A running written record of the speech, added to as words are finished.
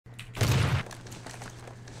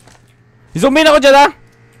Zoom in ako dyan ha!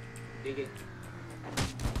 Sige.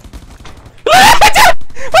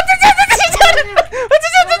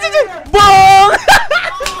 Bong!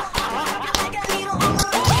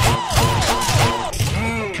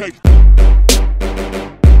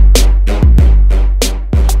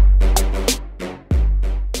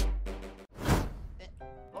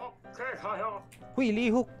 Huy,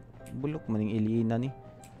 lihok. Bulok maning ilina ni.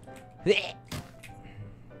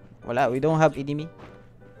 Wala, we don't have enemy.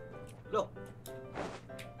 Lo.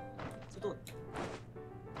 Sutod.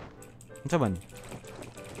 Ano sa man?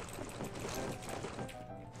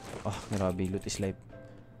 Oh, grabe, loot is life.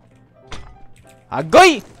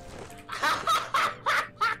 Agoy!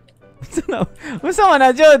 Masa man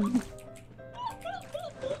na, Jod?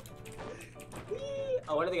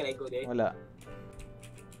 Wala tingin na ikot eh. Wala.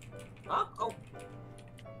 Ha? Oh.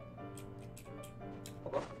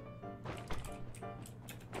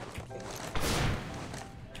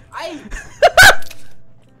 Ay!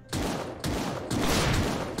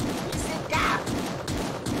 Isip ka!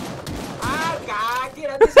 Gagi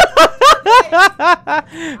natin sa...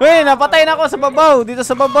 Wait, napatay na ako sa babaw. Dito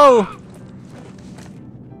sa babaw.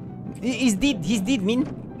 He's dead. He's dead, min.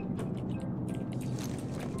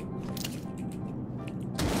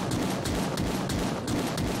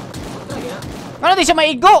 Ano di siya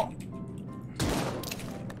maigo?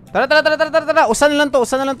 Tara, tara, tara, tara, tara. Usan na lang to,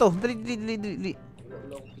 usan na lang to. Dali, dali, dali, dali.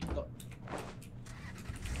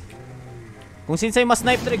 Kung sinsay mas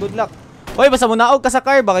snipe dali, good luck. Hoy, basta mo naog ka sa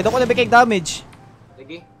car, bakit ako nabigay damage?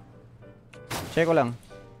 Sige. Check ko lang.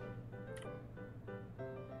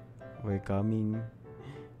 We're coming.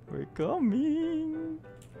 We're coming.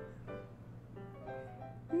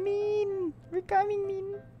 Min. We're coming,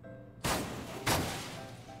 Min.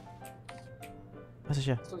 Asa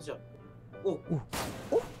siya? Saan siya? Oh.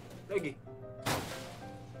 Oh. Lagi.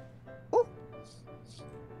 Oh.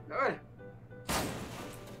 Naman.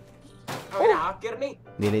 Ay na, hacker ni.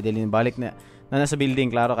 Dili, dili. Balik na. Nasa building.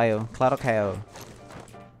 Klaro kayo. Klaro kayo.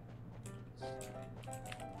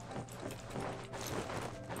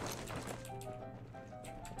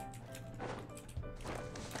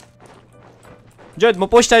 Jod, mo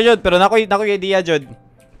push ta Jod, pero nako idea Jod.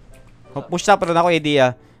 Mo push ta pero nako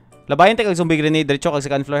idea. Labayan tayo kag zombie grenade diretso kag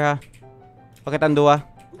second floor ha. Pakitan duwa.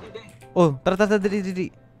 Oh, tara tara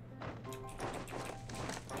dili.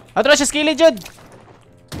 Atras siya skillet Jod.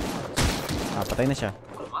 Ah, patay na siya.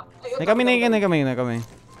 Nay kami.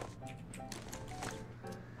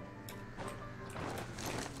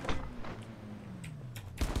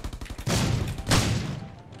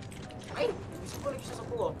 Ay, gusto ko lagi siya sa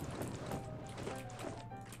puwa.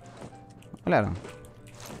 Wala lang.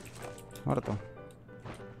 Ano to?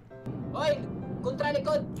 Oy, kontra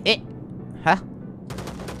likod. Ha?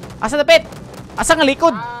 Asa dapit? Asa nga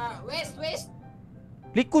likod? West.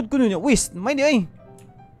 Likod ko niya. West, may di ay.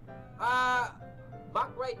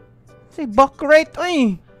 Back right. Say back right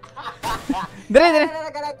ay. Dire.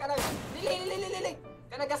 Kanang. Dili.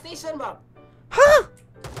 Kanang gas station ba? Ha?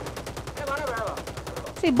 Bara.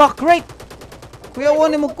 Say back right. Kuya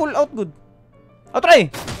wala mo call out good.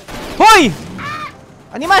 Try. Hoy!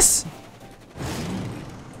 Animas!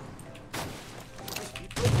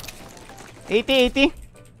 80.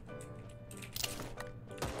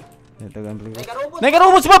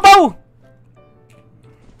 Nagkarobot sa babaw!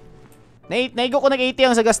 Naigo ko nag-80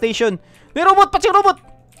 ang sa gas station. May robot! Patsing robot!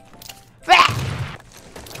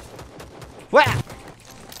 Wah!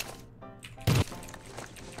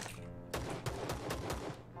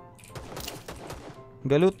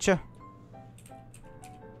 Galut siya.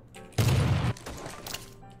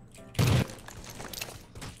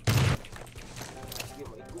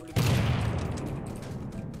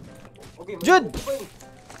 Jud!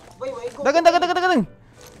 Dagan,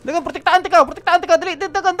 protektaan ka. Dali,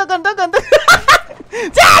 dagan.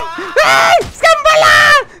 Jud! Skambala!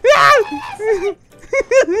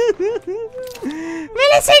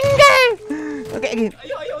 Milisinger! Okay, again.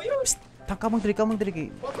 Ayo. Kamang diri.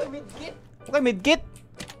 Okay, midgit.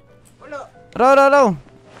 Wala. Raw.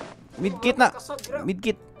 Midgit na.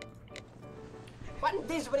 Midgit.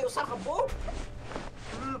 Pandis ba ni usa ka bo?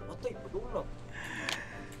 Patay padung na.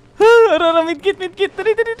 Rara, midgit.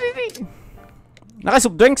 Dali.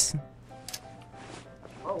 Naka-soup drinks.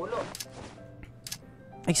 Wala.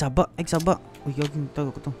 Ay, saba. Uy, gagawin.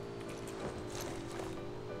 Tago ko to.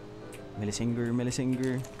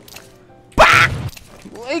 Milisinger. Pak!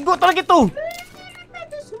 Uy, go talaga ito.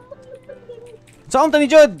 Saan ta ni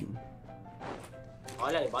Jod?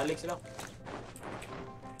 Wala, balik sila.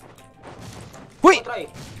 Huy! Try.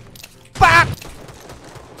 Pak!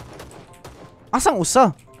 Asang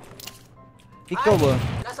usa? Ikaw ba?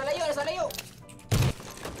 Nasa layo.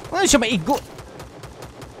 Ano siya maigo?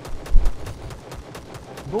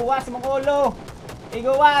 Buwas mong ulo!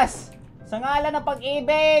 Iguwas! Sa ngalan ng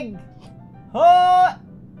pag-ibig! Ho!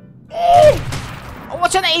 Eh! Oh,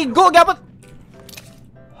 siya naigo! Gapot!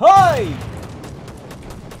 Hoy!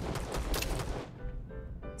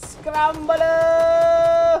 Scramble!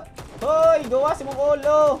 Hoy! Gawas mong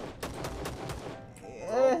ulo!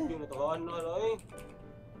 Gawas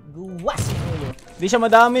mong ulo! Di siya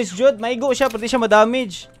madamage, Jud. Maigo siya, pero di siya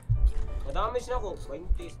madamage. Madamage na ako.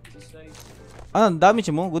 20, 26. Ah, damage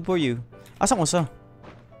mo. Good for you. Asa ko sa?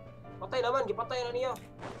 Patay naman. Gipatay na niya.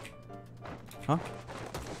 Ha?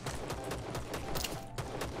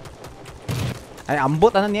 Ay,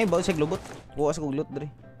 ambot. Ano niya? Bawa siya globot. Kuha sa kuglot, dre.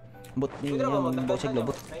 Ambot niya. Bawa siya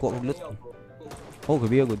globot. Kuha kuglot. Oh,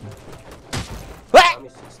 gabi good. Wah!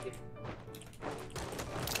 Damage 60.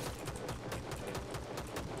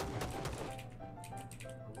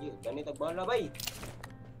 Ganit ang bala, bay.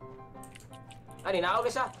 Ani, nakaw na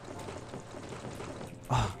siya.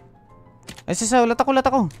 Ah. Ay, sisa. Lat ako. Di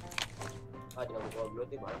na ko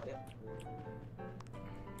blood, eh. Bahala kaya.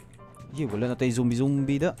 Wala na tayo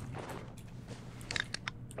zombie da.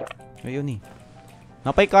 Ayun eh.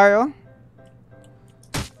 Napay car, oh.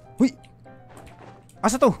 Huy!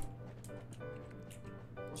 Asa to?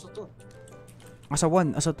 Asa to? Asa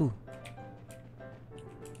 1, asa 2.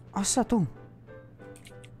 Asa to?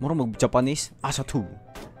 Mura mag-Japanese. Asa 2.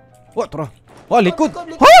 What, tara? Oh, likod!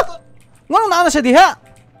 Ha? Ngano na siya diha?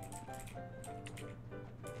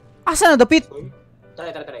 Asa na dapit?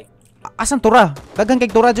 Try. Asan tura? Dagang kay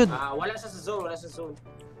tura, Jud. Wala siya sa zone.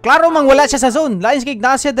 Klaro mang wala siya sa zone. Lain kay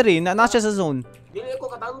na siya diri, na siya sa zone. Dili ko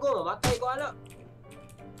katanggo, mamatay ko ala.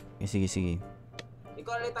 Sige.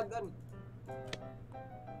 Ikaw ala tagan.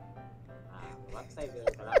 Mamatay ko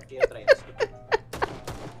kalaki try.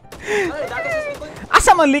 Ay, dati sa likod.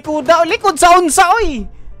 Asa man likod daw? Likod sa unsa oy.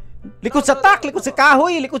 Likod sa tak, likod sa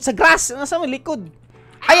kahoy, likod sa grass. Asa man likod?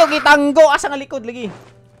 Ayaw kitanggo, asa nga likod lagi?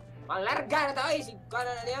 Panglarga na tayo, sigkana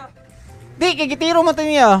na niya. Di kay gitiro man to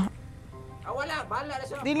niya. Wala, bahala na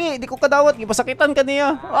siya. Di ko kadawat, gipasakitan ka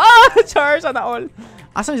niya. Char sana all.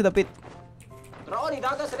 Asa siya dapit? Tro ni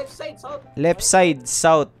daga sa left side, south. Left side,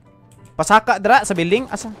 south. Pasaka dra sa building.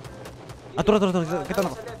 Asa? Tura. Kita na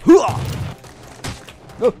ko. Hua!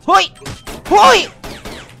 Hoy!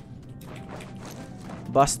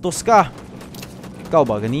 Bastos ka. Ikaw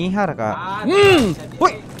ba ganihar ka?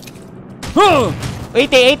 Hoy!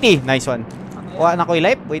 80. Nice one. Kuha na ko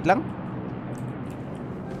i-life. Wait lang.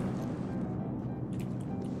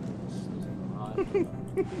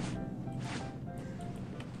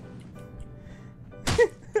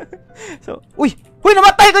 So, uy,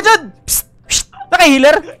 namatay ka dyan! Psst!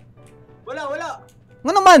 Naka-healer? Wala.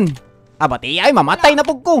 Nga naman? Abati ay, mamatay na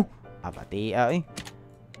pug ko. Abati ay.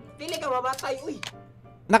 Dili ka mamatay, uy.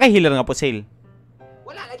 Naka-healer nga po, Sale.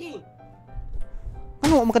 Wala lagi.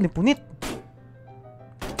 Ano, makan ni punit?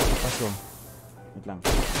 Paso. Wait lang.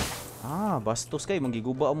 Bastos kay,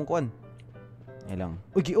 manggiguba among kuan. Ay lang.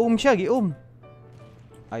 Uy, giom siya, giom.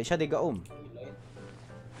 Ay, siya di gaom.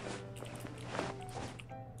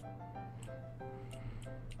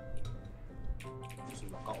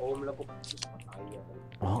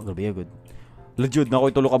 Grabe good. Legit na ako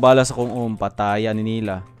itulo ka bala sa kung patayan ni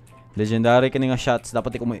nila. Legendary kani nga shots,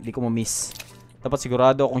 dapat di ko ma-miss. Dapat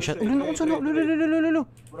sigurado akong shot. Lulu.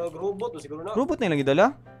 Robot siguro na. Robot na lang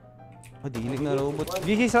idala. Dilig na robot.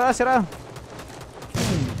 Gihi sira.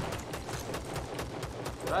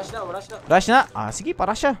 Rush na. Sige,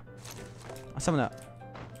 para siya. Asa mo na?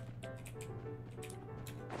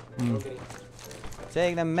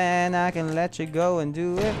 Take the man, I can let you go and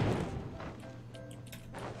do it.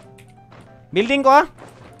 Building ko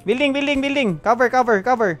Building. Cover.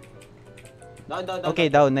 Down.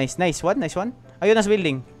 Okay, down. Nice one. Ayun na sa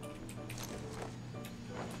building.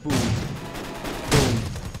 Boom.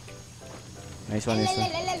 Nice one.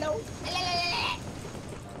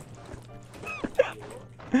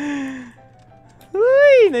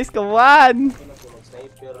 Uy, nice ka one.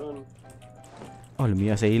 Oh,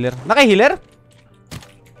 lumiya sa healer. Naka-healer?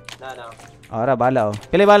 Na. Ora, bala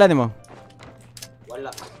Pila bala nimo?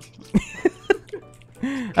 Wala.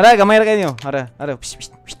 Ara, gamay ra kayo. Ara.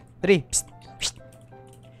 Psst. 3. Psst.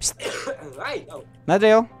 Ay,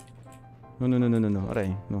 Nadre. No. Aray,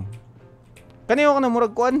 no. Kaniyo ka na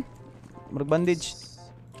murag kuan? Murag bandage.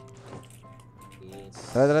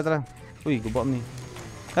 Tara. Uy, guba ni.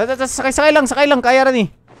 Tara, sakay lang. Kaya ra ni.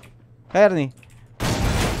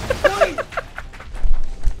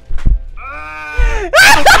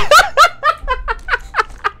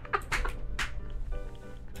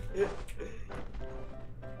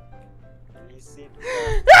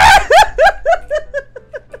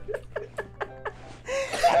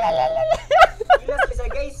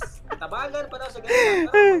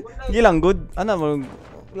 Gilang good. Ano mo?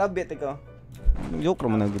 Love it ikaw. Joke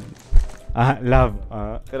naman na good. Love.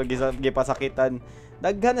 Pero gipasakitan.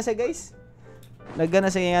 Daghan na siya guys. Daghan na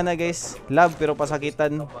siya nga na guys. Love pero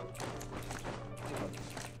pasakitan.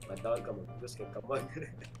 Madawal ka mo. Diyos kay kamon.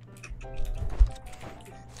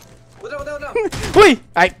 Wala. Uy!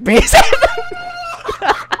 Ay, base!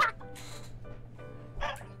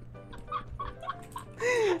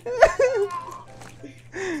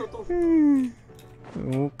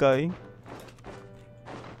 Okay.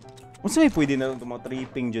 Unsa may pwede na itong mga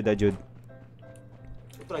tripping jud jud?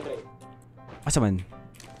 Try. Asa man?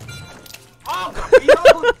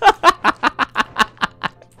 Kapiyawon!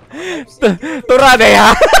 Tura na ya!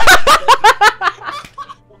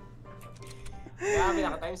 Grabe,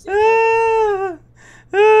 naka-time skip.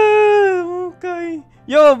 Okay.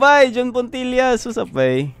 Yo, bye! John Pontilla,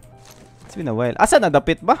 susapay. It's been a while. Asa na,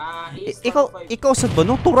 dapit ba? Ikaw sad ba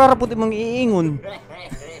no? Turara puti mang iingon.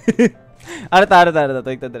 Arata.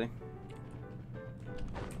 Tuwik ta dali.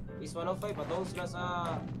 Is 105, patong sila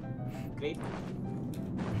sa crate.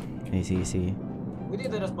 Sige. Pwede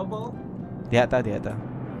ito, nas babaw. Diha ta.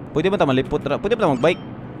 Pwede ba ta malipot ra? Pwede ba ta magbike?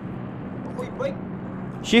 Ako'y bike.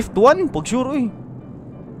 Shift 1, pag sure uy.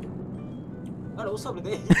 Ano, usap na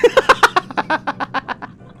tayo.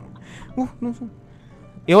 No.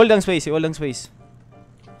 I-hold ang space.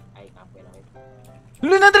 Ay, kapoy lang ito.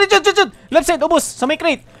 Luna dali, jud. Left side, ubos, sa may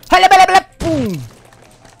crate. Hala. Boom.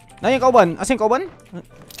 Nayang kauban. Asin kauban?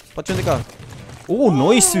 Patsyonti ka. Oh,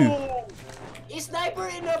 nice. Sniper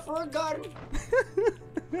in a furgon.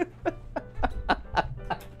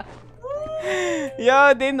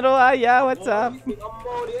 Yo, Dinro, Aya, what's up?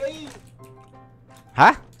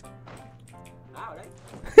 Ha? Wala.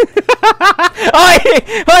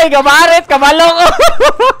 Hoy, kamaret, kamalok.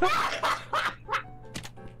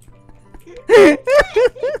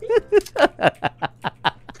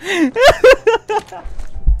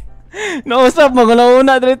 Nausap mo,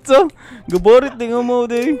 una diretso. Guborit din mo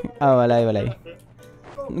din. Walay.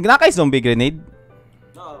 Nakay zombie grenade?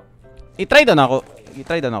 No. I-try doon ako.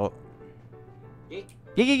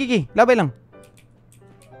 Gigi. Labay lang.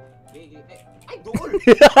 Ay, doon.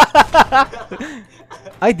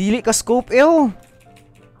 Ay, dili ka scope, ew.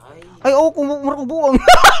 Ay, kung marubuang.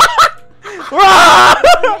 Wank.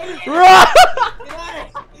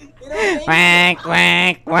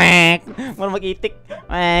 Mara mag-itik.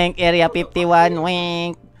 Wank, area 51,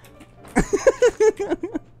 wank.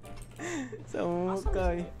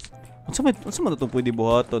 Okay. Unsa man ito pwede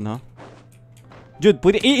buhaton, ha? Jude,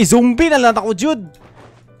 pwede. I-zombie na lang ako, Jude.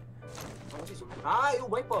 Ay,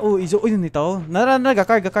 ubay po. Oh, uy, nito.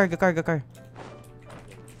 Gakar.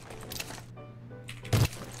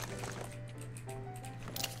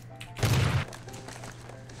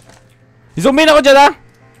 I-zombie na ako dyan, ha?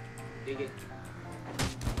 Sige.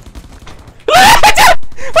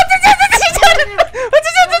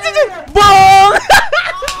 Bong!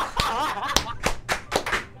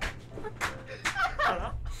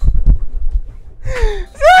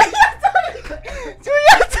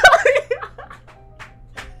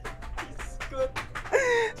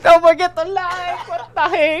 Don't forget to like! What the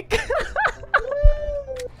heck?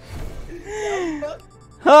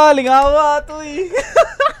 Lingawa to eh.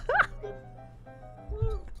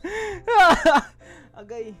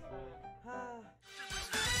 Agay.